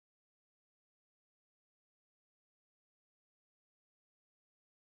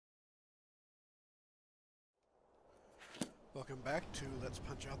Welcome back to Let's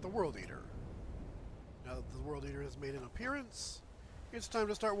Punch Out the World Eater. Now that the World Eater has made an appearance, it's time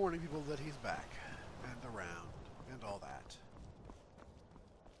to start warning people that he's back, and around, and all that.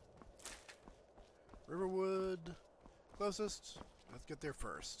 Riverwood, closest. Let's get there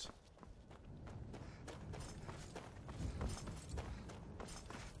first.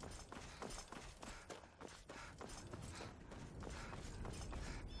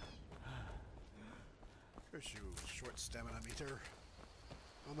 Curse you, short stamina meter.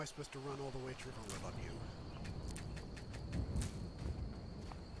 How am I supposed to run all the way to Riverwood on you?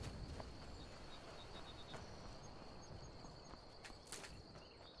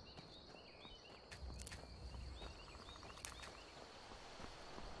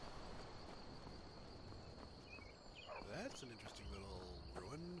 That's an interesting little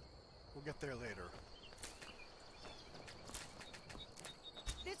ruin. We'll get there later.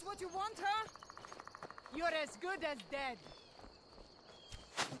 This what you want, huh? You're as good as dead.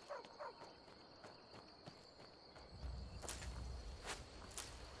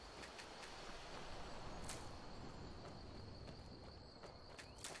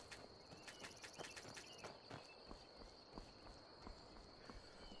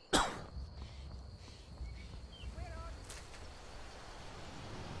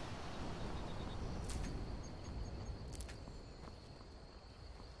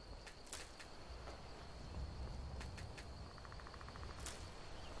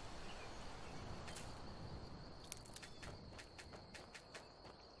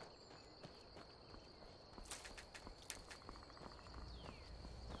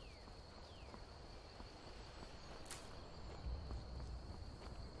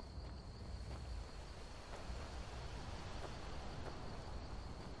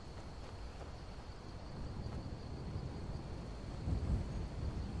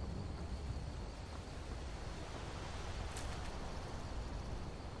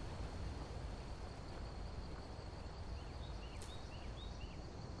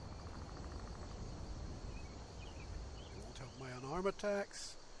 My unarmed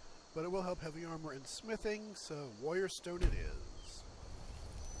attacks, but it will help heavy armor and smithing, so Warrior Stone it is.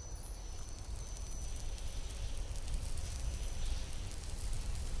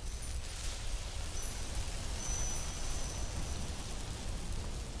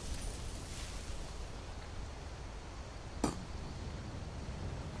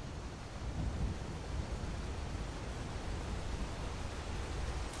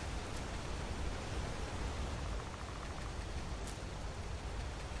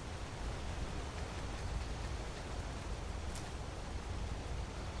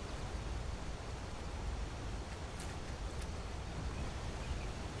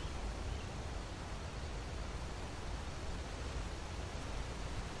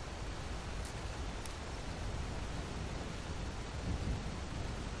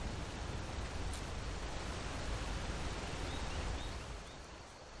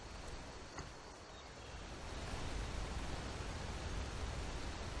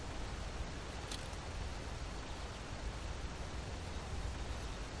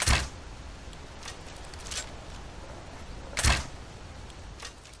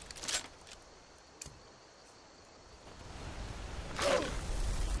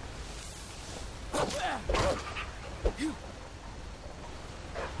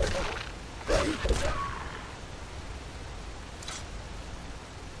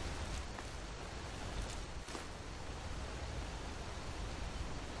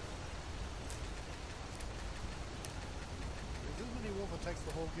 Attacks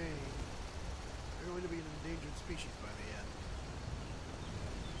the whole game. They're going to be an endangered species by the end.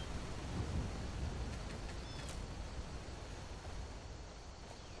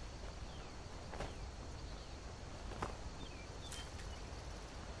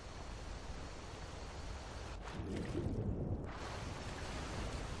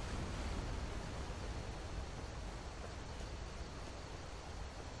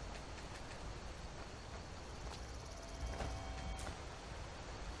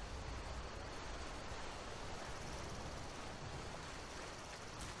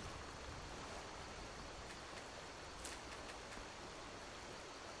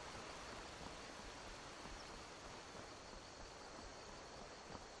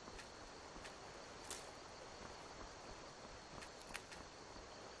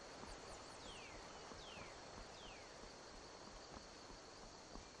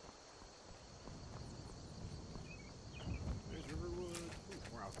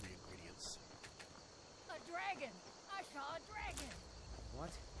 Dragon! I saw a dragon! What?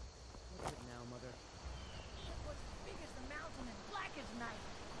 What's it now, Mother? It was big as the mountain and black as night.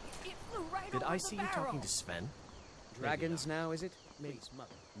 It flew right Did over I the see barrel. you talking to Sven? dragons now, is it? Please, Mother,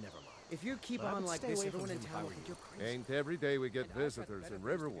 never mind. If you keep But I on would like stay this, away everyone from in him if I town will were think you. you're crazy. Ain't every day we get And I've got visitors better in things to do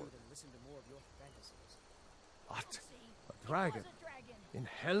Riverwood. than listen to more of your fantasies. What? A dragon? In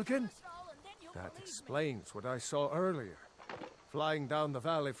Helgen? That explains what I saw earlier. Flying down the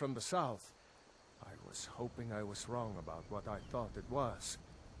valley from the south. I was hoping I was wrong about what I thought it was.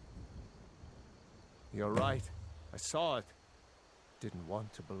 You're right. I saw it. Didn't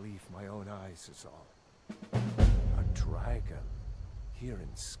want to believe my own eyes is all. A dragon. Here in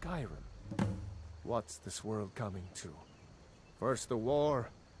Skyrim. What's this world coming to? First the war,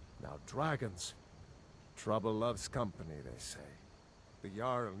 now dragons. Trouble loves company, they say. The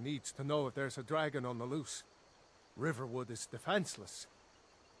Jarl needs to know if there's a dragon on the loose. Riverwood is defenseless.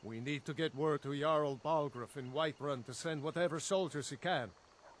 We need to get word to Jarl Balgruuf in Whiterun to send whatever soldiers he can.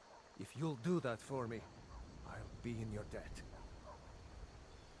 If you'll do that for me, I'll be in your debt.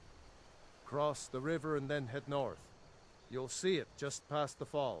 Cross the river and then head north. You'll see it just past the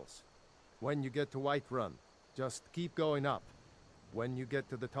falls. When you get to Whiterun, just keep going up. When you get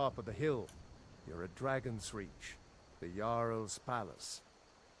to the top of the hill, you're at Dragon's Reach, the Jarl's palace.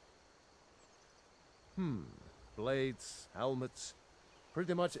 Blades, helmets,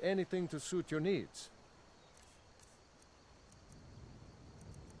 pretty much anything to suit your needs.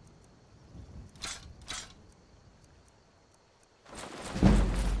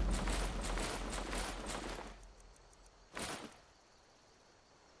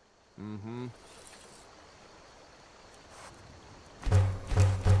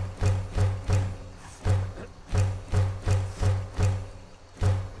 At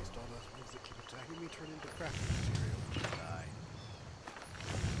least all those ones that keep attacking me turn into crafting material when I die.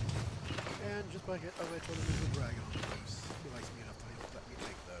 And just by it, as I told him there's a dragon on the loose. He likes me enough that he'll let me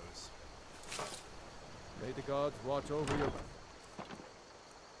take those. May the gods watch over your...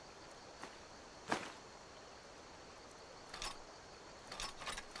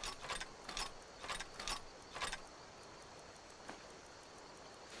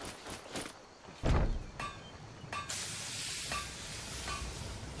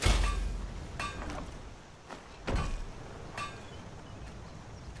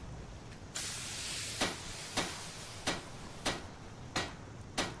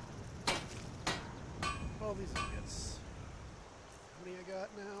 All these idiots. How many I got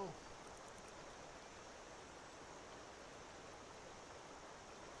now?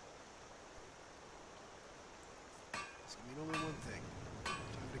 This can mean only one thing. Time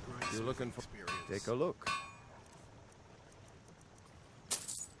to grind You're some looking for... experience. Take a look.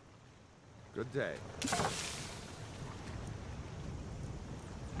 Good day.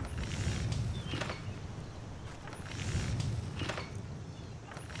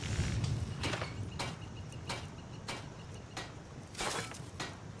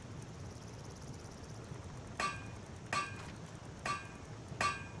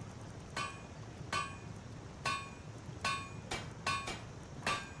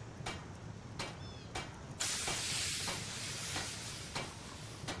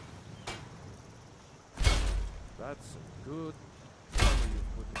 That's a good armor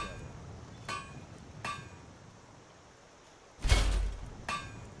you've put together.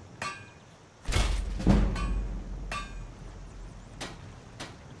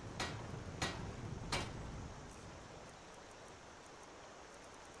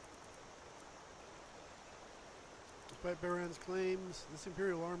 Despite Baran's claims, this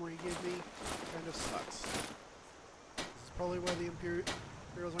Imperial armor he gave me kind of sucks. This is probably why the Imperials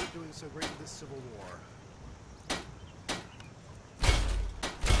aren't doing so great in this civil war.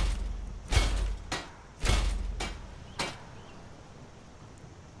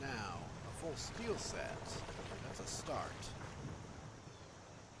 Now, a full steel set. That's a start.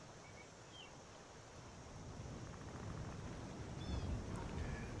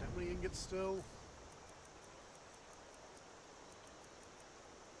 And how many ingots still?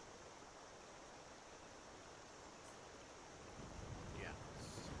 Yeah.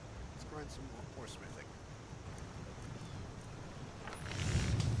 Let's grind some more smithing.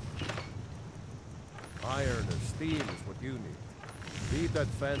 Iron or steel is what you need. Leave that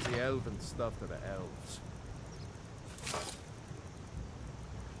fancy elven stuff to the elves.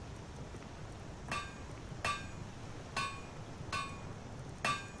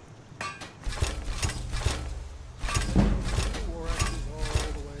 War axes all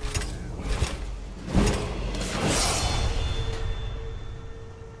the way down.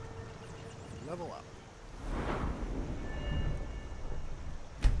 Level up.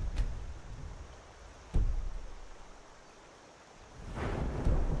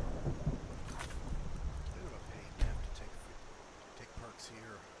 Kind of a pain to have to take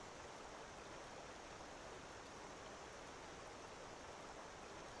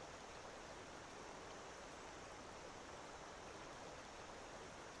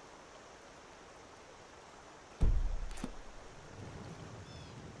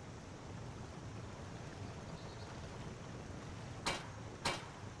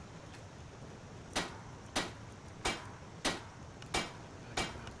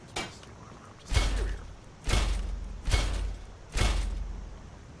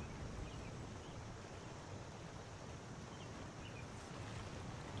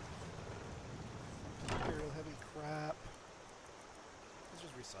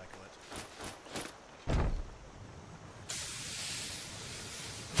recycle it.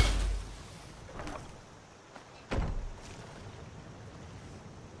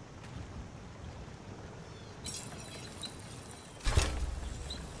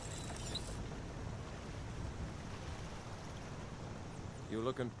 You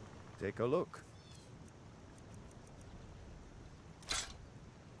looking? Take a look.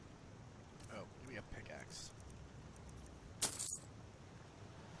 Oh, give me a pickaxe.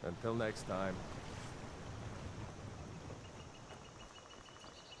 Until next time.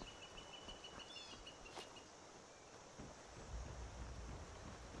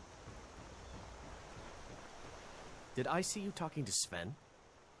 Did I see you talking to Sven?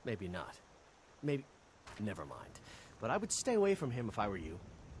 Maybe not. Maybe... Never mind. But I would stay away from him if I were you.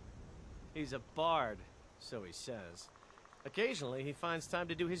 He's a bard, so he says. Occasionally, he finds time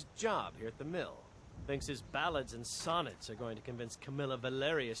to do his job here at the mill. Thinks his ballads and sonnets are going to convince Camilla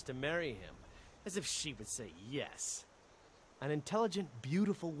Valerius to marry him. As if she would say yes. An intelligent,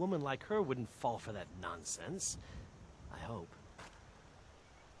 beautiful woman like her wouldn't fall for that nonsense. I hope.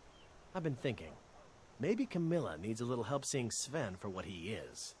 I've been thinking. Maybe Camilla needs a little help seeing Sven for what he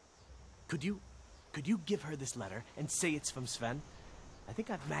is. Could you give her this letter and say it's from Sven? I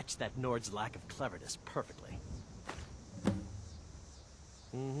think I've matched that Nord's lack of cleverness perfectly.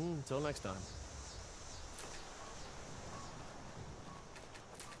 Until next time.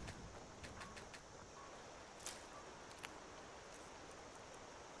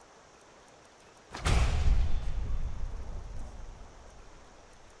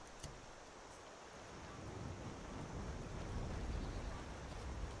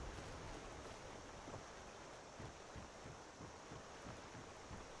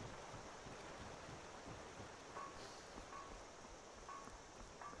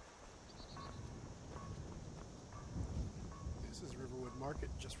 This is Riverwood Market,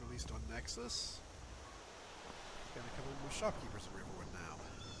 just released on Nexus. Got a couple more shopkeepers in Riverwood now.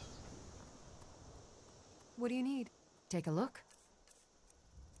 What do you need? Take a look.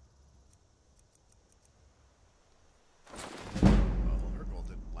 Well, her gold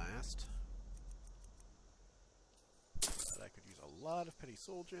didn't last. But I could use a lot of petty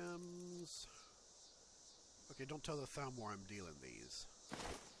soul gems. Okay, don't tell the Thalmor I'm dealing these.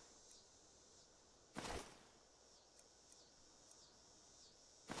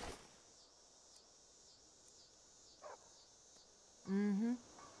 Mm-hmm.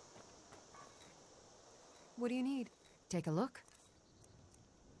 What do you need? Take a look.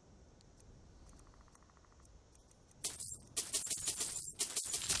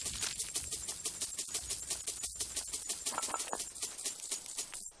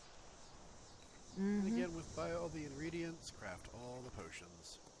 And again, buy all the ingredients, craft all the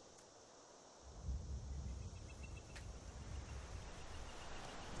potions.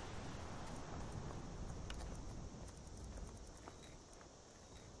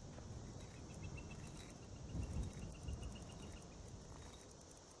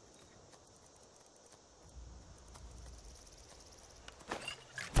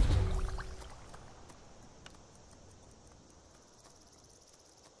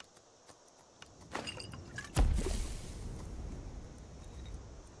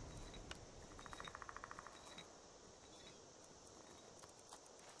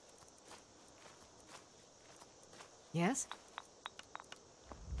 Yes?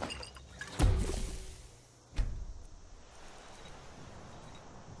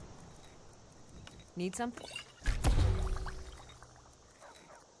 Need something?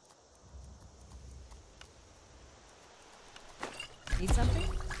 Need something?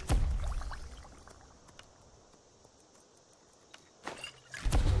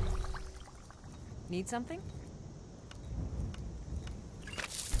 Need something?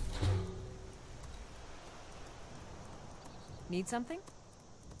 Need something?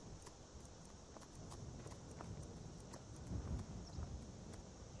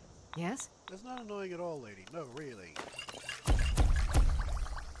 Yes? That's not annoying at all, lady. No, really.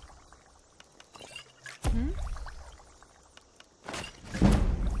 Hmm?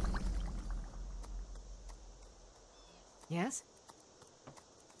 Yes?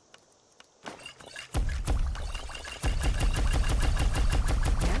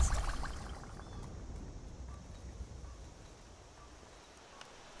 Yes?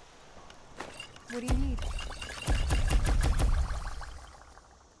 What do you need?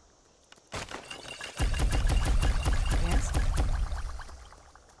 Yes?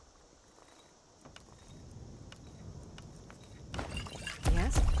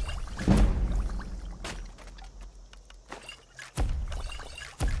 Yes?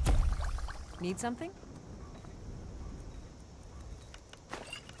 Need something?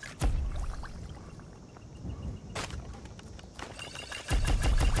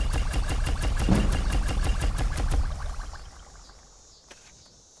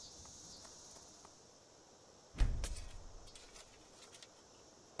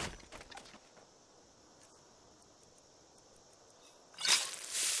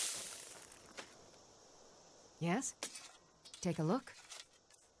 Yes? Take a look.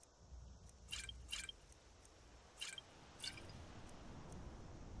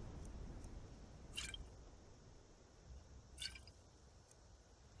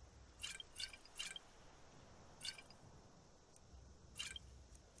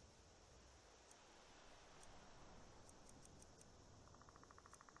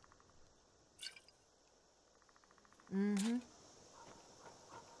 Mm-hmm.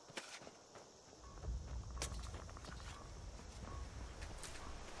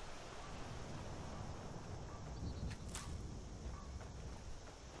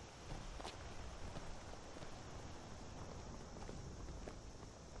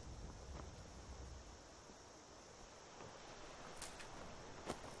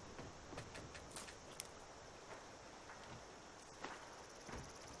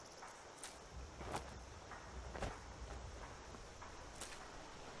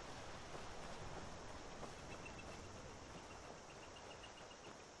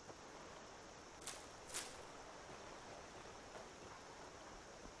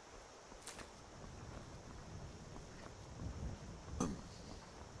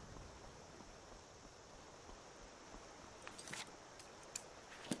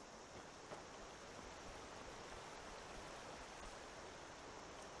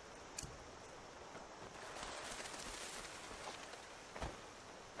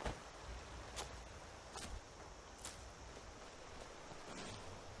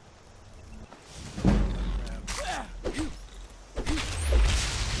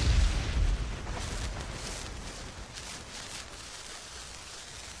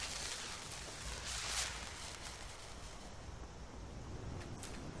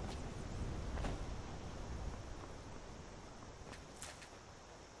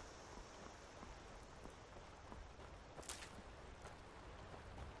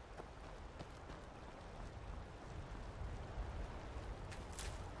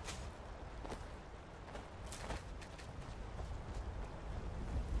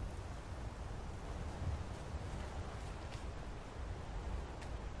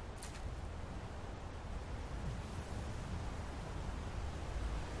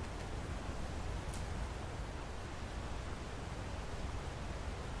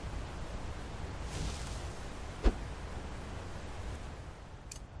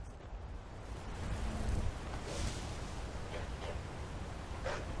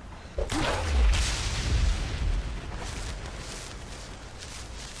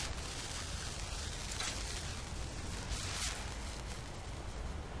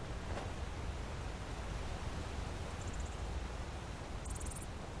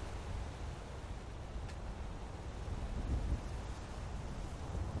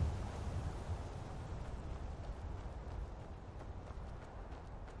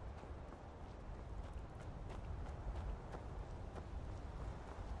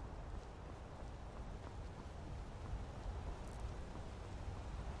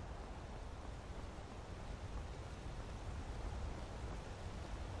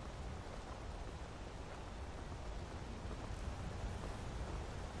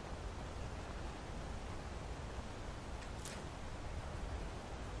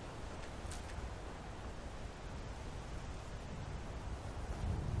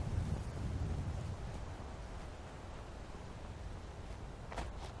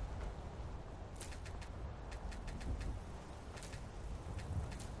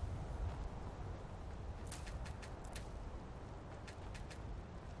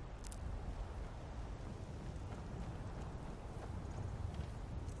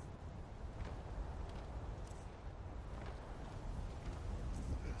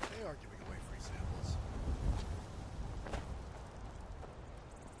 They are giving away free samples.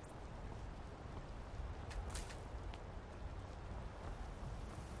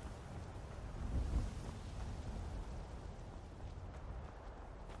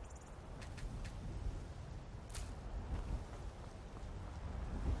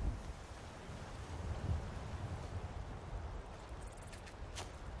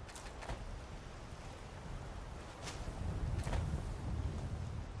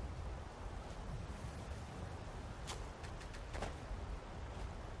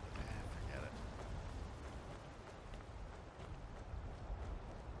 Forget it.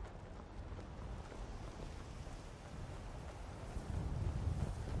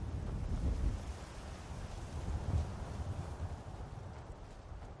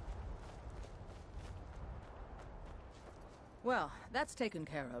 Well, that's taken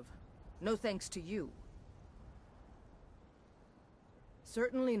care of. No thanks to you.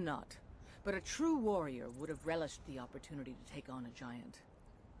 Certainly not. But a true warrior would have relished the opportunity to take on a giant.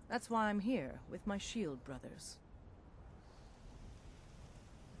 That's why I'm here, with my shield brothers.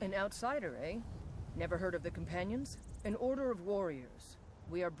 An outsider, eh? Never heard of the Companions? An order of warriors.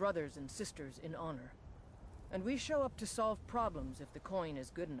 We are brothers and sisters in honor. And we show up to solve problems if the coin is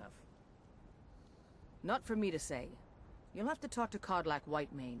good enough. Not for me to say. You'll have to talk to Codlac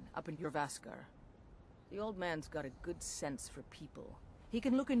Whitemane up in Jorvaskar. The old man's got a good sense for people. He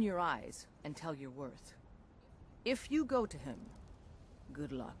can look in your eyes and tell your worth. If you go to him,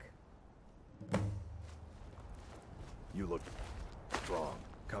 good luck. You look strong.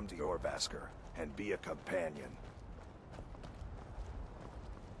 Come to Jorvaskar and be a companion.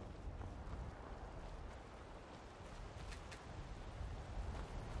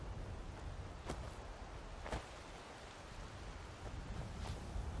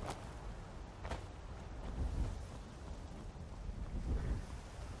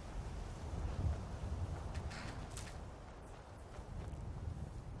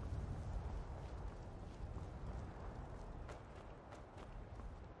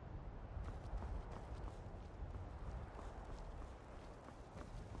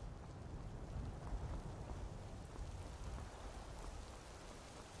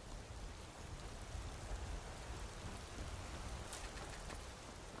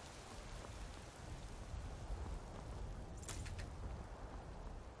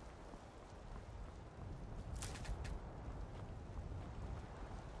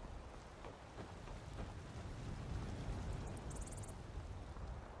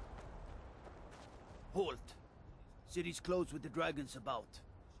 Halt. City's closed with the dragons about.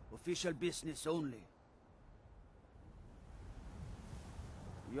 Official business only.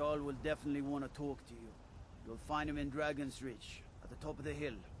 Y'all will definitely want to talk to you. You'll find him in Dragon's Ridge, at the top of the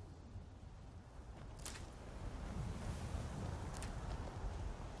hill.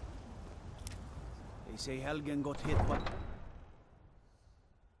 They say Helgen got hit by...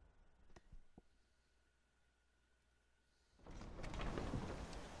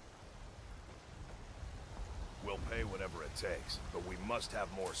 We'll pay whatever it takes, but we must have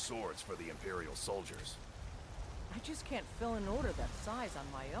more swords for the Imperial soldiers. I just can't fill an order that size on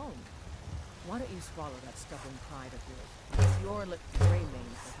my own. Why don't you swallow that stubborn pride of yours? Use your lip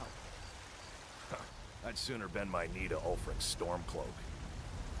Greymane for help. I'd sooner bend my knee to Ulfric's Stormcloak.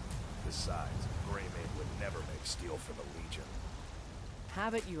 Besides, Greymane would never make steel for the Legion.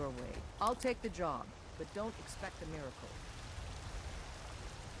 Have it your way. I'll take the job, but don't expect a miracle.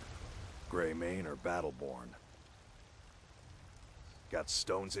 Greymane or Battleborn? Got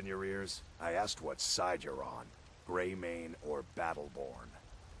stones in your ears? I asked what side you're on. Greymane or Battleborn?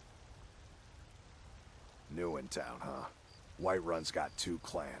 New in town, huh? Whiterun's got two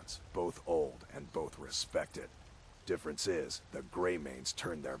clans, both old and both respected. Difference is, the Greymanes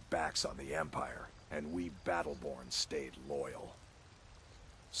turned their backs on the Empire, and we Battleborn stayed loyal.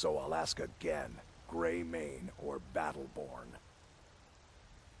 So I'll ask again, Greymane or Battleborn?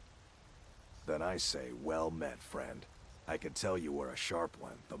 Then I say, well met, friend. I could tell you were a sharp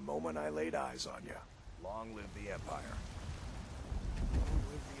one the moment I laid eyes on you. Long live the Empire. Long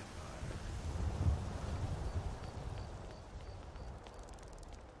live the Empire.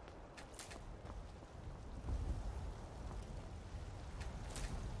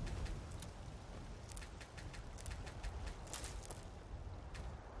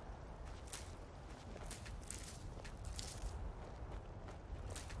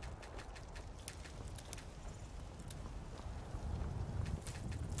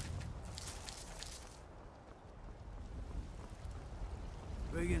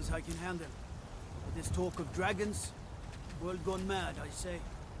 Brigands I can handle. But this talk of dragons, world gone mad, I say.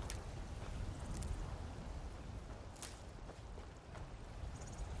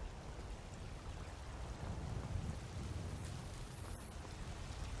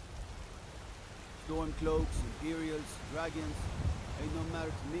 Stormcloaks, Imperials, dragons, ain't no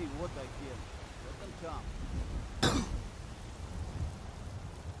matter to me what I kill. Let them come.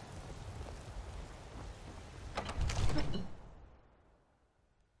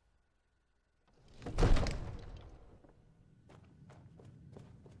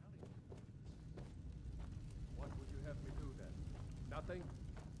 What would you have me do then? Nothing?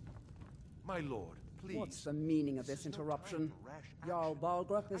 My lord, please. What's the meaning of this interruption? Jarl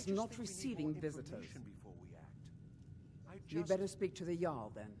Balgruuf is not receiving visitors. You'd better speak to the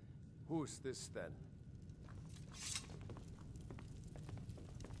Jarl, then. Who's this, then?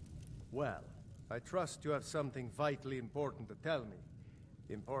 Well, I trust you have something vitally important to tell me.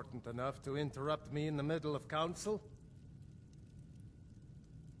 Important enough to interrupt me in the middle of council?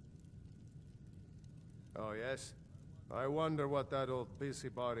 Oh, yes? I wonder what that old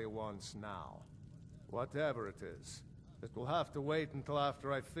busybody wants now. Whatever it is, It will have to wait until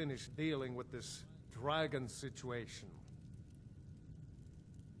after I finish dealing with this dragon situation.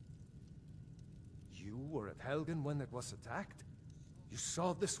 You were at Helgen when it was attacked? You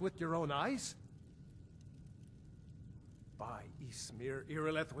saw this with your own eyes? By Ysmir,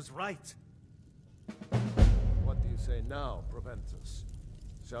 Irileth was right. What do you say now, Proventus?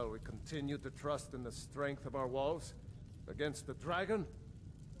 Shall we continue to trust in the strength of our walls against the dragon?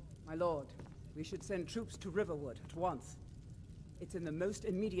 My lord, we should send troops to Riverwood at once. It's in the most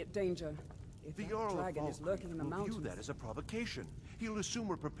immediate danger. If The that Jarl of dragon is lurking in the will mountains... view that as a provocation. He'll assume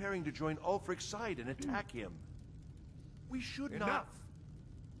we're preparing to join Ulfric's side and attack him. We should Enough! not...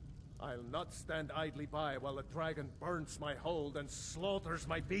 I'll not stand idly by while the dragon burns my hold and slaughters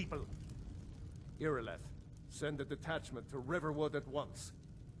my people. Irileth, send a detachment to Riverwood at once.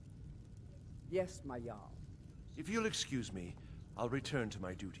 Yes, my Jarl. If you'll excuse me, I'll return to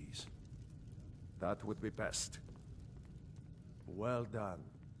my duties. That would be best. Well done.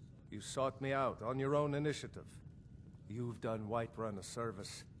 You sought me out on your own initiative. You've done Whiterun a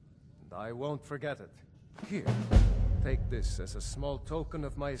service, and I won't forget it. Here, take this as a small token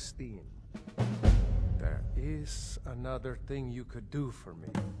of my esteem. There is another thing you could do for me.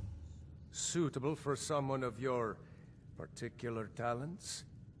 Suitable for someone of your particular talents,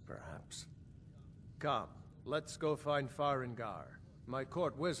 perhaps. Come, let's go find Farengar, my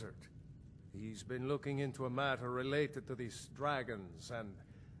court wizard. He's been looking into a matter related to these dragons and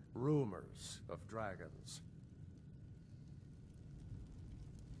rumors of dragons.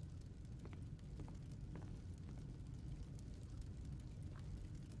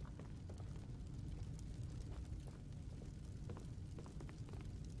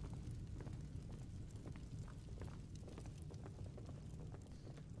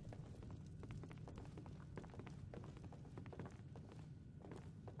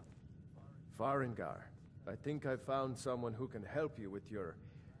 Farengar, I think I found someone who can help you with your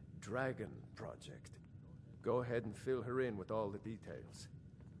dragon project. Go ahead and fill her in with all the details.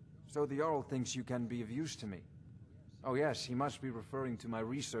 So the Jarl thinks you can be of use to me. Oh yes, he must be referring to my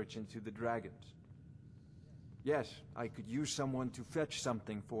research into the dragons. Yes, I could use someone to fetch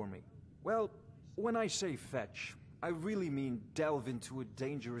something for me. Well, when I say fetch, I really mean delve into a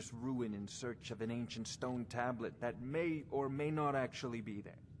dangerous ruin in search of an ancient stone tablet that may or may not actually be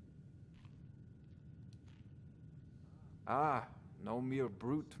there. Ah, no mere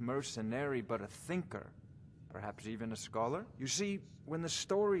brute mercenary, but a thinker. Perhaps even a scholar? You see, when the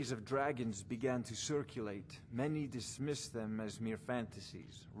stories of dragons began to circulate, many dismissed them as mere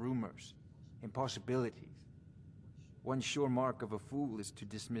fantasies, rumors, impossibilities. One sure mark of a fool is to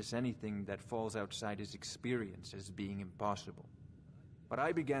dismiss anything that falls outside his experience as being impossible. But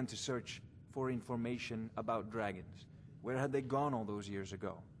I began to search for information about dragons. Where had they gone all those years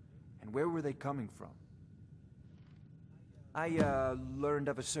ago? And where were they coming from? I learned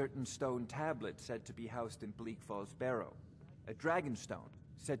of a certain stone tablet said to be housed in Bleak Falls Barrow. A dragon stone,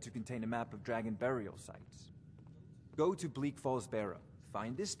 said to contain a map of dragon burial sites. Go to Bleak Falls Barrow,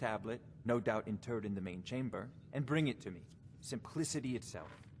 find this tablet, no doubt interred in the main chamber, and bring it to me. Simplicity itself.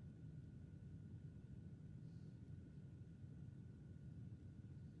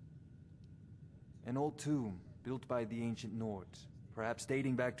 An old tomb, built by the ancient Nords, perhaps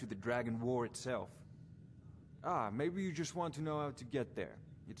dating back to the Dragon War itself. Ah, maybe you just want to know how to get there.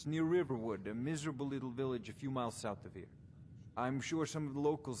 It's near Riverwood, a miserable little village a few miles south of here. I'm sure some of the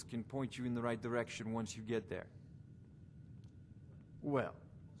locals can point you in the right direction once you get there. Well,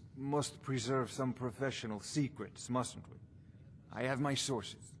 must preserve some professional secrets, mustn't we? I have my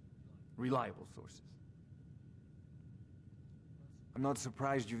sources. Reliable sources. I'm not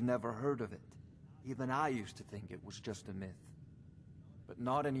surprised you've never heard of it. Even I used to think it was just a myth. But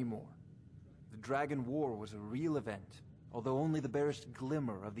not anymore. The Dragon War was a real event, although only the barest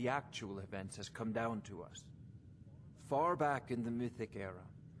glimmer of the actual events has come down to us. Far back in the Mythic era,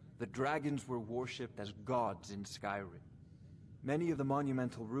 the dragons were worshipped as gods in Skyrim. Many of the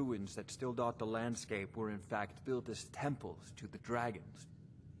monumental ruins that still dot the landscape were in fact built as temples to the dragons.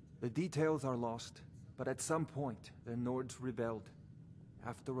 The details are lost, but at some point, the Nords rebelled.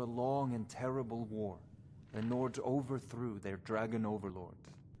 After a long and terrible war, the Nords overthrew their dragon overlords.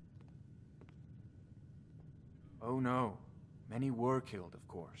 Oh no, many were killed, of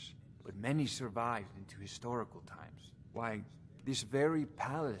course, but many survived into historical times. Why, this very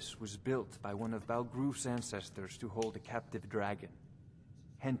palace was built by one of Balgruf's ancestors to hold a captive dragon.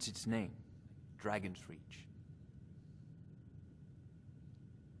 Hence its name, Dragon's Reach.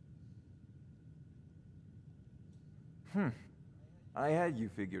 I had you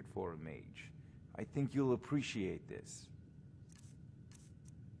figured for a mage. I think you'll appreciate this.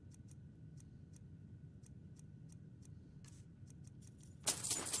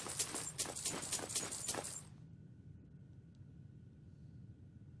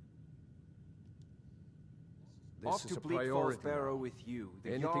 Off This is to a Bleak Falls priority Barrow now. with you. The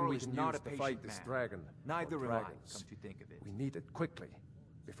Anything Jarl we is can not use a to fight patient this man. dragon. Neither or am I, dragons. come to think of it. We need it quickly,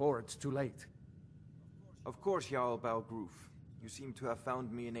 before it's too late. Of course, Jarl Balgroof. You seem to have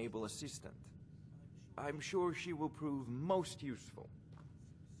found me an able assistant. I'm sure she will prove most useful.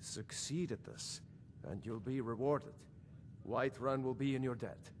 Succeed at this, and you'll be rewarded. Whiterun will be in your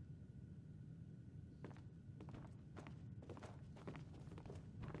debt.